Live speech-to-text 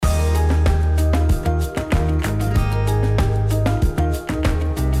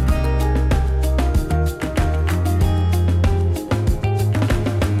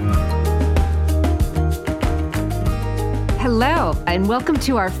and welcome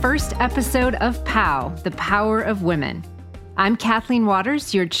to our first episode of POW, The Power of Women. I'm Kathleen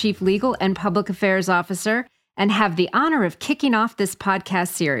Waters, your Chief Legal and Public Affairs Officer, and have the honor of kicking off this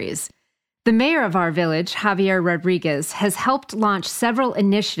podcast series. The mayor of our village, Javier Rodriguez, has helped launch several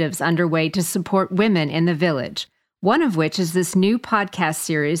initiatives underway to support women in the village, one of which is this new podcast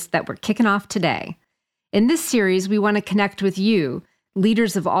series that we're kicking off today. In this series, we want to connect with you,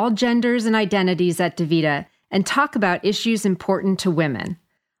 leaders of all genders and identities at DaVita, and talk about issues important to women.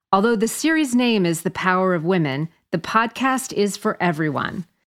 Although the series name is The Power of Women, the podcast is for everyone.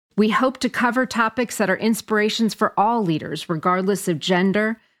 We hope to cover topics that are inspirations for all leaders, regardless of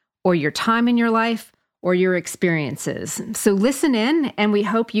gender, or your time in your life, or your experiences. So listen in, and we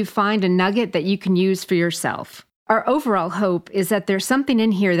hope you find a nugget that you can use for yourself. Our overall hope is that there's something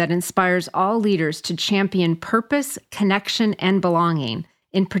in here that inspires all leaders to champion purpose, connection, and belonging,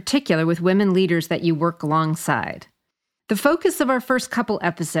 in particular with women leaders that you work alongside. The focus of our first couple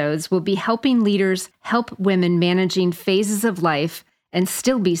episodes will be helping leaders help women managing phases of life and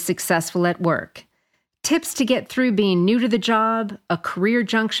still be successful at work. Tips to get through being new to the job, a career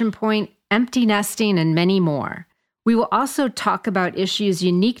junction point, empty nesting, and many more. We will also talk about issues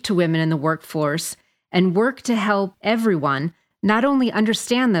unique to women in the workforce and work to help everyone not only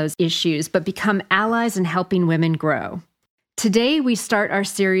understand those issues, but become allies in helping women grow. Today, we start our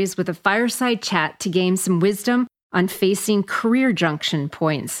series with a fireside chat to gain some wisdom on facing career junction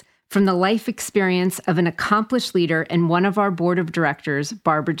points from the life experience of an accomplished leader and one of our board of directors,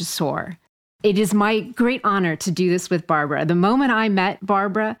 Barbara Desoer. It is my great honor to do this with Barbara. The moment I met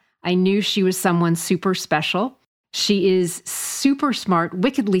Barbara, I knew she was someone super special. She is super smart,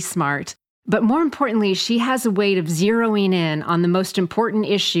 wickedly smart, but more importantly, she has a way of zeroing in on the most important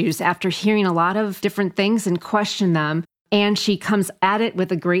issues after hearing a lot of different things and question them. And she comes at it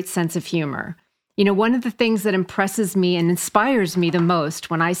with a great sense of humor. You know, one of the things that impresses me and inspires me the most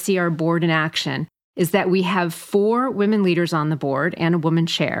when I see our board in action is that we have 4 women leaders on the board and a woman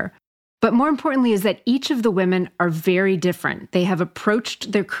chair. But more importantly is that each of the women are very different. They have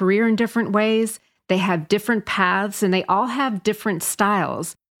approached their career in different ways. They have different paths, and they all have different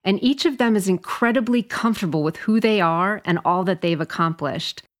styles. And each of them is incredibly comfortable with who they are and all that they've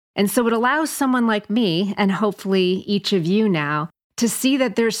accomplished. And so it allows someone like me, and hopefully each of you now, to see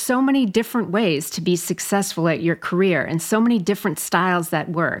that there's so many different ways to be successful at your career and so many different styles that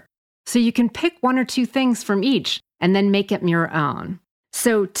work. So you can pick 1 or 2 things from each and then make it your own.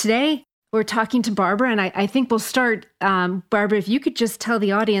 So today we're talking to Barbara, and I think we'll start. Barbara, if you could just tell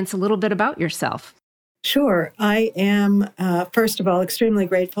the audience a little bit about yourself. Sure. I am, first of all, extremely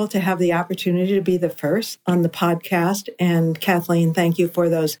grateful to have the opportunity to be the first on the podcast. And Kathleen, thank you for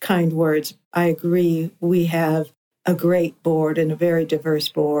those kind words. I agree. We have a great board and a very diverse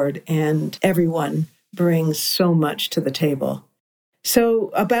board, and everyone brings so much to the table.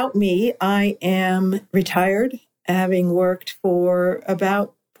 So about me, I am retired, having worked for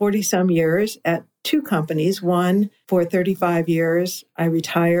about 40-some years at 2 companies. One for 35 years. I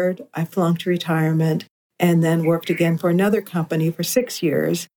retired. I flunked retirement, and then worked again for another company for 6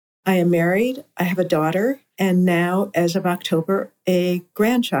 years. I am married. I have a daughter, and now, as of October, a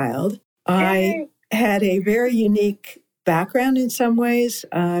grandchild. I had a very unique background in some ways.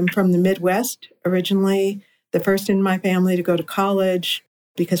 I'm from the Midwest originally, the first in my family to go to college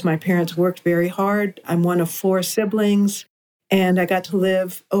because my parents worked very hard. I'm one of 4 siblings, and I got to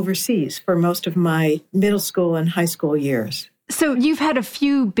live overseas for most of my middle school and high school years. So you've had a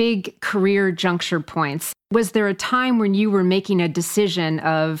few big career juncture points. Was there a time when you were making a decision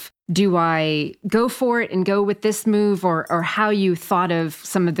of, do I go for it and go with this move, or how you thought of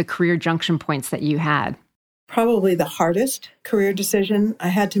some of the career junction points that you had? Probably the hardest career decision I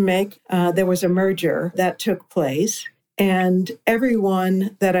had to make. There was a merger that took place, and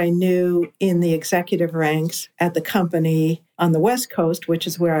everyone that I knew in the executive ranks at the company on the West Coast, which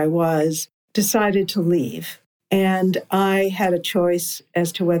is where I was, decided to leave. And I had a choice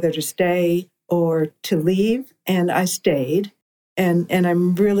as to whether to stay or to leave, and I stayed. And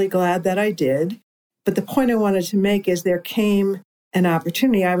I'm really glad that I did. But the point I wanted to make is there came an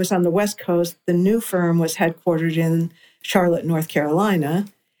opportunity. I was on the West Coast. The new firm was headquartered in Charlotte, North Carolina.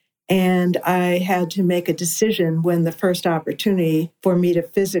 And I had to make a decision when the first opportunity for me to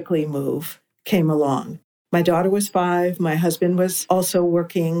physically move came along. My daughter was 5. My husband was also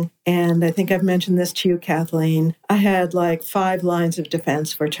working. And I think I've mentioned this to you, Kathleen. I had like 5 lines of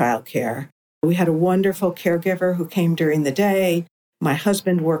defense for childcare. We had a wonderful caregiver who came during the day. My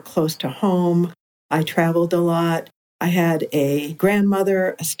husband worked close to home. I traveled a lot. I had a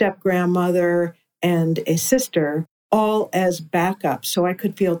grandmother, a step-grandmother, and a sister, all as backup. So I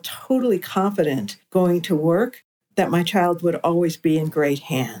could feel totally confident going to work that my child would always be in great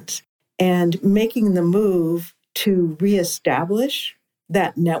hands. And making the move to reestablish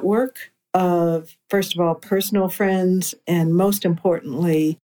that network of, first of all, personal friends, and most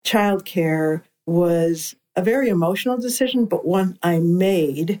importantly, childcare was a very emotional decision, but one I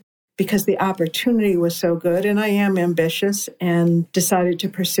made because the opportunity was so good. And I am ambitious and decided to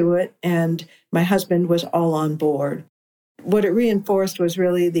pursue it. And my husband was all on board. What it reinforced was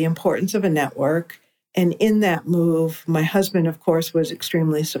really the importance of a network. And in that move, my husband, of course, was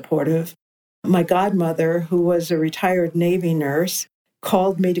extremely supportive. My godmother, who was a retired Navy nurse,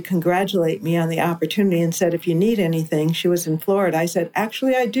 called me to congratulate me on the opportunity and said, if you need anything, she was in Florida. I said,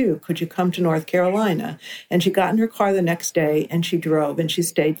 actually, I do. Could you come to North Carolina? And she got in her car the next day and she drove and she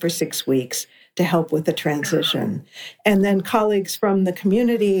stayed for 6 weeks to help with the transition. And then colleagues from the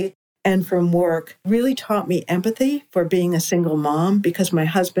community and from work really taught me empathy for being a single mom, because my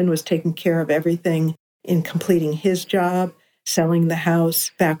husband was taking care of everything in completing his job, selling the house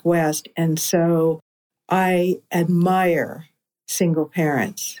back west. And so I admire single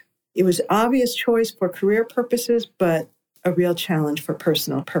parents. It was obvious choice for career purposes, but a real challenge for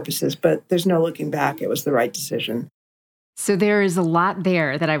personal purposes. But there's no looking back. It was the right decision. So there is a lot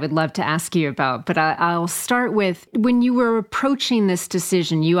there that I would love to ask you about, but I'll start with, when you were approaching this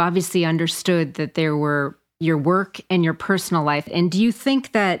decision, you obviously understood that there were your work and your personal life. And do you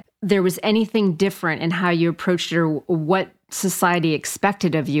think that there was anything different in how you approached it, or what society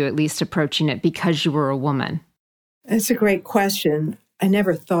expected of you, at least approaching it, because you were a woman? It's a great question. I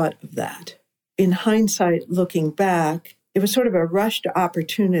never thought of that. In hindsight, looking back, it was sort of a rushed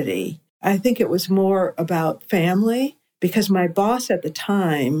opportunity. I think it was more about family, because my boss at the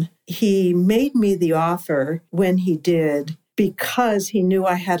time, he made me the offer when he did because he knew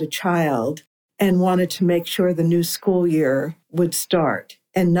I had a child and wanted to make sure the new school year would start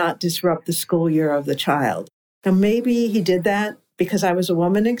and not disrupt the school year of the child. Now, maybe he did that because I was a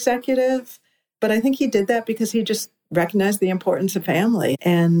woman executive, but I think he did that because he just recognized the importance of family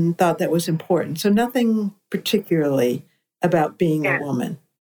and thought that was important. So nothing particularly about being a woman.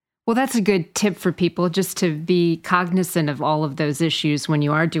 Well, that's a good tip for people, just to be cognizant of all of those issues when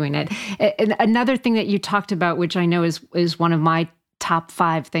you are doing it. And another thing that you talked about, which I know is one of my top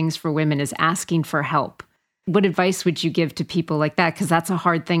 5 things for women, is asking for help. What advice would you give to people like that? Because that's a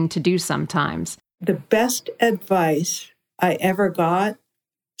hard thing to do sometimes. The best advice I ever got: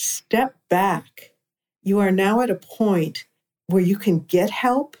 step back. You are now at a point where you can get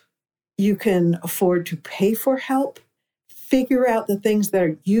help. You can afford to pay for help. Figure out the things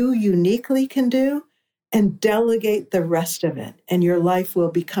that you uniquely can do and delegate the rest of it. And your life will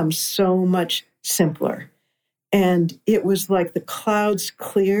become so much simpler. And it was like the clouds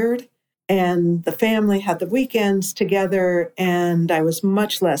cleared and the family had the weekends together and I was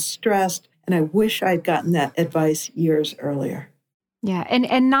much less stressed. And I wish I'd gotten that advice years earlier. Yeah.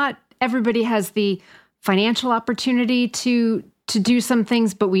 And not everybody has the financial opportunity to do some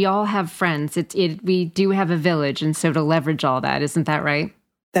things, but we all have friends. We do have a village. And so to leverage all that, isn't that right?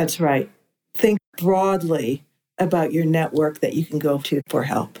 That's right. Think broadly about your network that you can go to for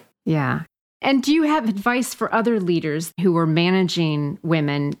help. Yeah. And do you have advice for other leaders who are managing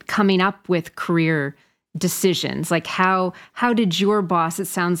women coming up with career decisions? Like how did your boss, it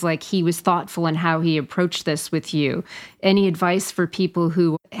sounds like he was thoughtful in how he approached this with you. Any advice for people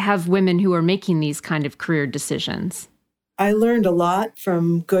who have women who are making these kind of career decisions? I learned a lot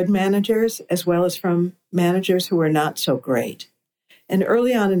from good managers as well as from managers who were not so great. And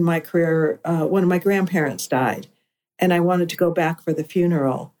early on in my career, one of my grandparents died, and I wanted to go back for the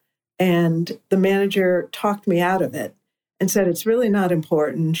funeral. And the manager talked me out of it and said, it's really not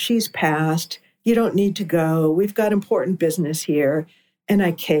important. She's passed. You don't need to go. We've got important business here. And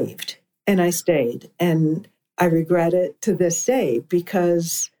I caved and I stayed. And I regret it to this day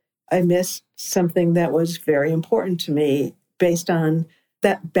because I missed something that was very important to me based on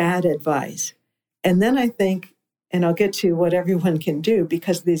that bad advice. And then I think, and I'll get to what everyone can do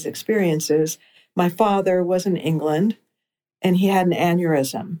because of these experiences, my father was in England and he had an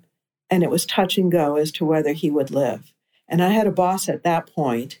aneurysm and it was touch and go as to whether he would live. And I had a boss at that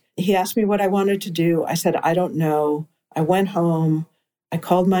point. He asked me what I wanted to do. I said, I don't know. I went home. I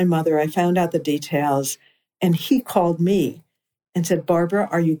called my mother. I found out the details. And he called me and said, Barbara,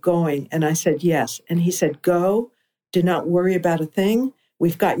 are you going? And I said, yes. And he said, go. Do not worry about a thing.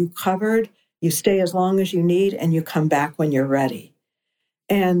 We've got you covered. You stay as long as you need and you come back when you're ready.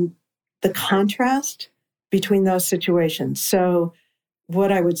 And the contrast between those situations. So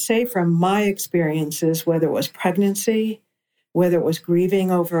what I would say from my experiences, whether it was pregnancy, whether it was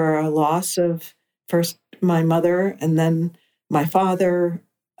grieving over a loss of first my mother and then my father,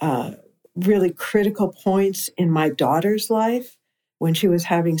 really critical points in my daughter's life when she was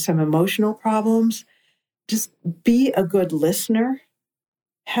having some emotional problems. Just be a good listener.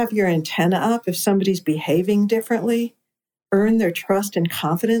 Have your antenna up if somebody's behaving differently. Earn their trust and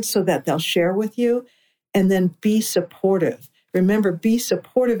confidence so that they'll share with you. And then be supportive. Remember, be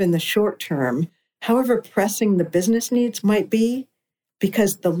supportive in the short term, however pressing the business needs might be,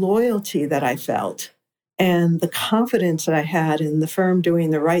 because the loyalty that I felt and the confidence that I had in the firm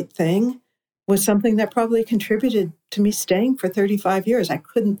doing the right thing was something that probably contributed to me staying for 35 years. I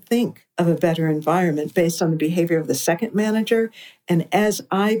couldn't think of a better environment based on the behavior of the second manager. And as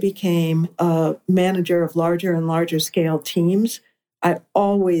I became a manager of larger and larger scale teams, I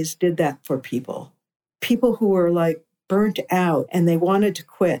always did that for people. People who were like burnt out and they wanted to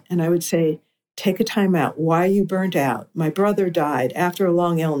quit. And I would say, take a time out. Why are you burnt out? My brother died after a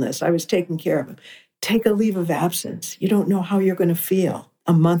long illness. I was taking care of him. Take a leave of absence. You don't know how you're going to feel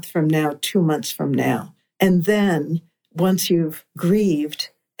a month from now, 2 months from now. And then once you've grieved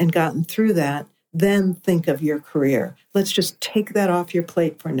and gotten through that, then think of your career. Let's just take that off your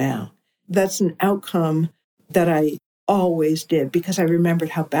plate for now. That's an outcome that I always did because I remembered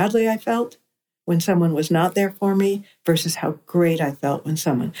how badly I felt when someone was not there for me versus how great I felt when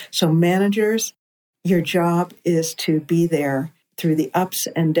someone. So managers, your job is to be there through the ups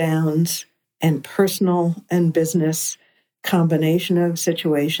and downs and personal and business combination of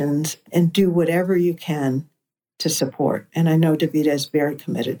situations and do whatever you can to support. And I know DaVita is very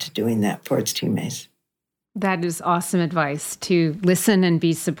committed to doing that for its teammates. That is awesome advice, to listen and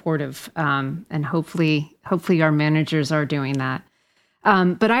be supportive. And hopefully our managers are doing that.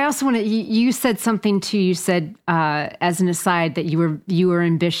 But I also want to, you said something too, you said as an aside that you were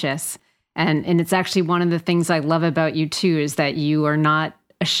ambitious. And it's actually one of the things I love about you too, is that you are not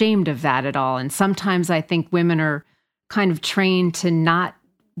ashamed of that at all. And sometimes I think women are kind of trained to not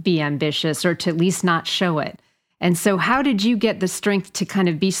be ambitious or to at least not show it. And so how did you get the strength to kind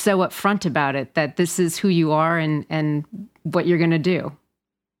of be so upfront about it, that this is who you are and what you're going to do?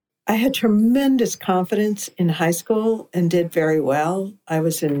 I had tremendous confidence in high school and did very well. I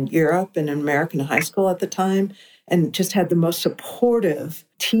was in Europe and in American high school at the time and just had the most supportive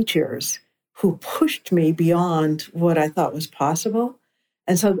teachers who pushed me beyond what I thought was possible.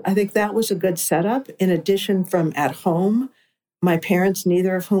 And so I think that was a good setup. In addition, from at home, my parents,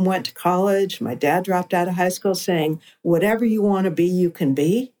 neither of whom went to college. My dad dropped out of high school saying, whatever you want to be, you can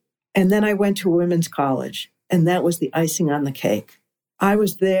be. And then I went to women's college, and that was the icing on the cake. I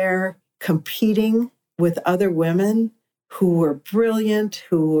was there competing with other women who were brilliant,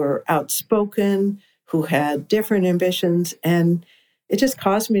 who were outspoken, who had different ambitions. And it just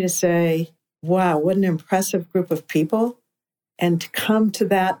caused me to say, wow, what an impressive group of people. And to come to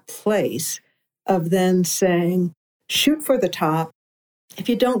that place of then saying, shoot for the top. If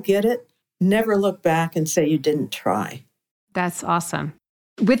you don't get it, never look back and say you didn't try. That's awesome.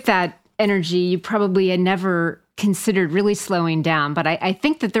 With that energy, you probably had never considered really slowing down. But I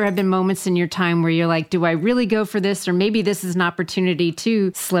think that there have been moments in your time where you're like, do I really go for this? Or maybe this is an opportunity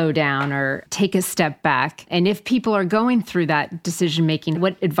to slow down or take a step back. And if people are going through that decision making,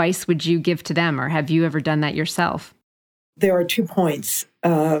 what advice would you give to them? Or have you ever done that yourself? There are 2 points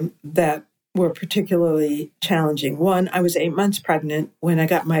that were particularly challenging. One, I was 8 months pregnant when I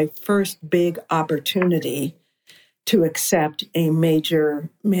got my first big opportunity to accept a major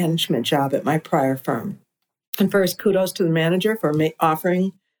management job at my prior firm. And first, kudos to the manager for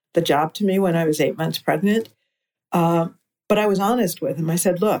offering the job to me when I was 8 months pregnant. But I was honest with him. I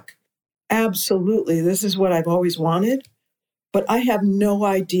said, look, absolutely, this is what I've always wanted, but I have no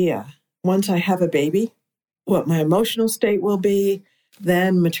idea once I have a baby what my emotional state will be.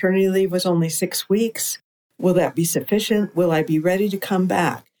 Then maternity leave was only 6 weeks. Will that be sufficient? Will I be ready to come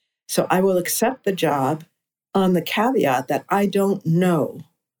back? So I will accept the job on the caveat that I don't know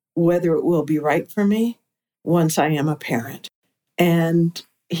whether it will be right for me once I am a parent. And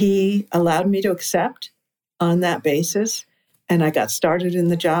he allowed me to accept on that basis. And I got started in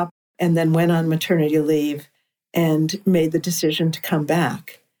the job and then went on maternity leave and made the decision to come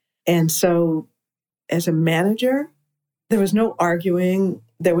back. And so as a manager, there was no arguing.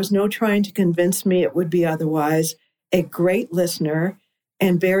 There was no trying to convince me it would be otherwise. A great listener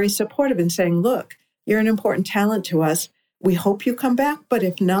and very supportive in saying, look, you're an important talent to us. We hope you come back, but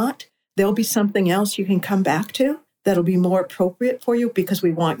if not, there'll be something else you can come back to that'll be more appropriate for you because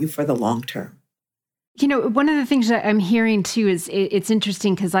we want you for the long term. You know, one of the things that I'm hearing too is it's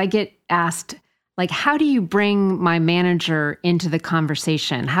interesting because I get asked, like, how do you bring my manager into the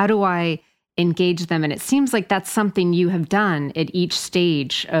conversation? How do I engage them? And it seems like that's something you have done at each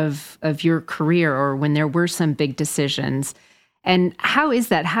stage of your career or when there were some big decisions. And how is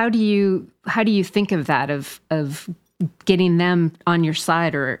that? How do you think of that, of getting them on your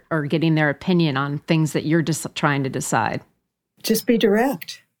side or getting their opinion on things that you're just trying to decide? Just be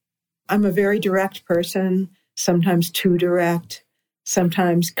direct. I'm a very direct person, sometimes too direct.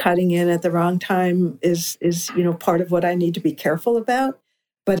 Sometimes cutting in at the wrong time is part of what I need to be careful about.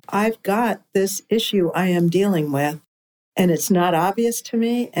 But I've got this issue I am dealing with, and it's not obvious to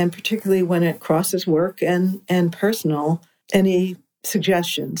me, and particularly when it crosses work and personal. Any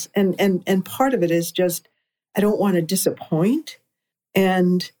suggestions? And part of it is just I don't want to disappoint.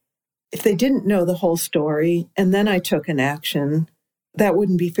 And if they didn't know the whole story and then I took an action, that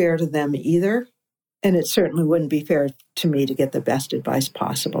wouldn't be fair to them either. And it certainly wouldn't be fair to me to get the best advice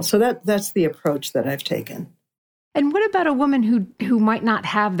possible. So that's the approach that I've taken. And what about a woman who might not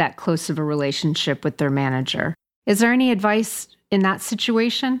have that close of a relationship with their manager? Is there any advice in that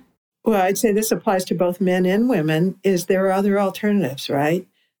situation? Well, I'd say this applies to both men and women, is there are other alternatives, right?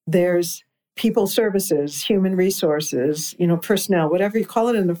 There's people services, human resources, personnel, whatever you call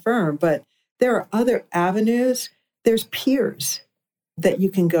it in the firm, but there are other avenues. There's peers that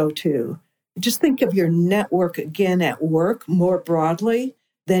you can go to. Just think of your network again at work more broadly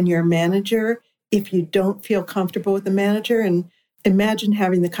than your manager. If you don't feel comfortable with the manager, and imagine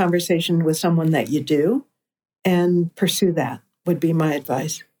having the conversation with someone that you do and pursue that would be my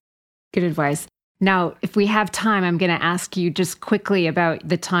advice. Good advice. Now, if we have time, I'm going to ask you just quickly about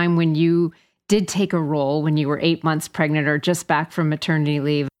the time when you did take a role when you were 8 months pregnant or just back from maternity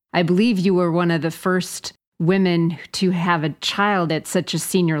leave. I believe you were one of the first women to have a child at such a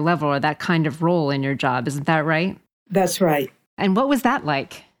senior level or that kind of role in your job. Isn't that right? That's right. And what was that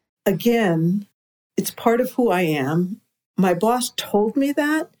like? Again, it's part of who I am. My boss told me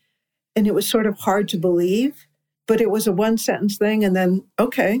that, and it was sort of hard to believe. But it was a one-sentence thing, and then,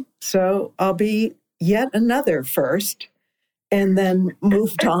 okay, so I'll be yet another first, and then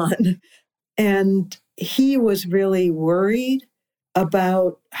moved on. And he was really worried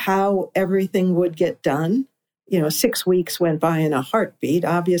about how everything would get done. 6 weeks went by in a heartbeat,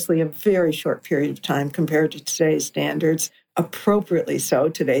 obviously a very short period of time compared to today's standards, appropriately so.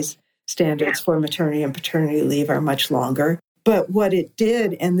 Today's standards for maternity and paternity leave are much longer. But what it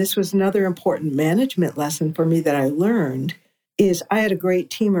did, and this was another important management lesson for me that I learned, is I had a great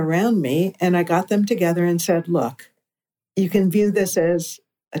team around me, and I got them together and said, look, you can view this as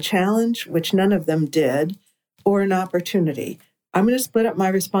a challenge, which none of them did, or an opportunity. I'm going to split up my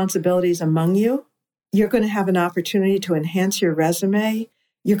responsibilities among you. You're going to have an opportunity to enhance your resume.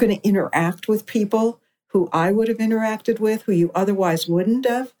 You're going to interact with people who I would have interacted with, who you otherwise wouldn't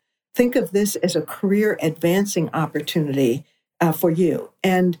have. Think of this as a career advancing opportunity for you.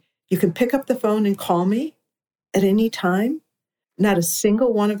 And you can pick up the phone and call me at any time. Not a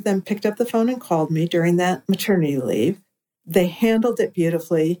single one of them picked up the phone and called me during that maternity leave. They handled it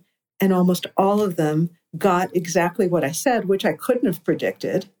beautifully, and almost all of them got exactly what I said, which I couldn't have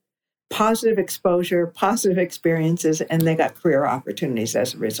predicted. Positive exposure, positive experiences, and they got career opportunities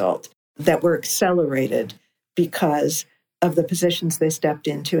as a result that were accelerated because of the positions they stepped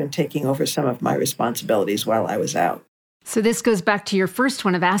into and taking over some of my responsibilities while I was out. So this goes back to your first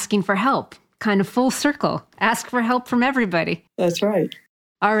one of asking for help, kind of full circle. Ask for help from everybody. That's right.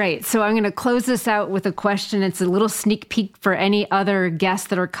 All right. So I'm going to close this out with a question. It's a little sneak peek for any other guests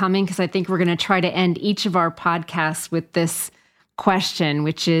that are coming, because I think we're going to try to end each of our podcasts with this question,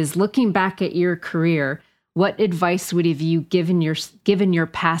 which is, looking back at your career, what advice would have you given your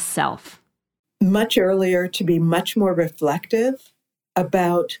past self? Much earlier, to be much more reflective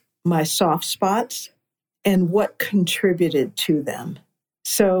about my soft spots and what contributed to them.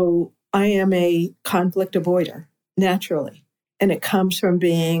 So I am a conflict avoider, naturally. And it comes from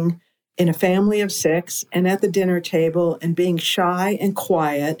being in a family of 6 and at the dinner table and being shy and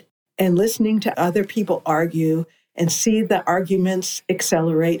quiet and listening to other people argue and see the arguments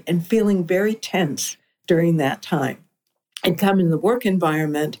accelerate and feeling very tense during that time. And come in the work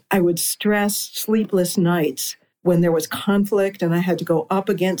environment, I would stress sleepless nights when there was conflict and I had to go up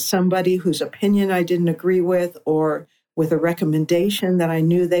against somebody whose opinion I didn't agree with, or with a recommendation that I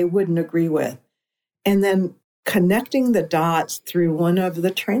knew they wouldn't agree with. And then connecting the dots through one of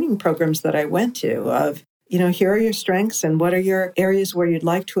the training programs that I went to of, here are your strengths and what are your areas where you'd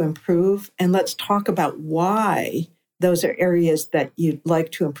like to improve. And let's talk about why those are areas that you'd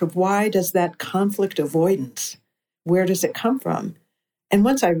like to improve. Why does that conflict avoidance? Where does it come from? And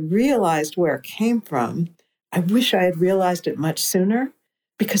once I realized where it came from, I wish I had realized it much sooner,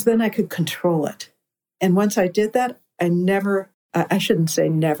 because then I could control it. And once I did that, I shouldn't say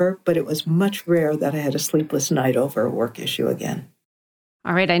never, but it was much rare that I had a sleepless night over a work issue again.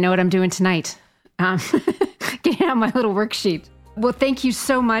 All right, I know what I'm doing tonight. getting out my little worksheet. Well, thank you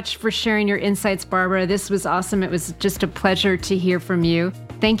so much for sharing your insights, Barbara. This was awesome. It was just a pleasure to hear from you.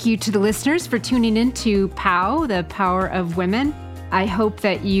 Thank you to the listeners for tuning in to POW, the Power of Women. I hope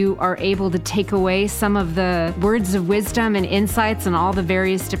that you are able to take away some of the words of wisdom and insights and all the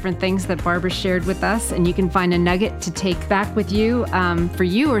various different things that Barbara shared with us. And you can find a nugget to take back with you for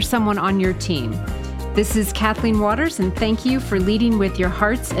you or someone on your team. This is Kathleen Waters, and thank you for leading with your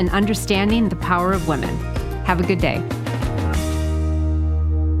hearts and understanding the power of women. Have a good day.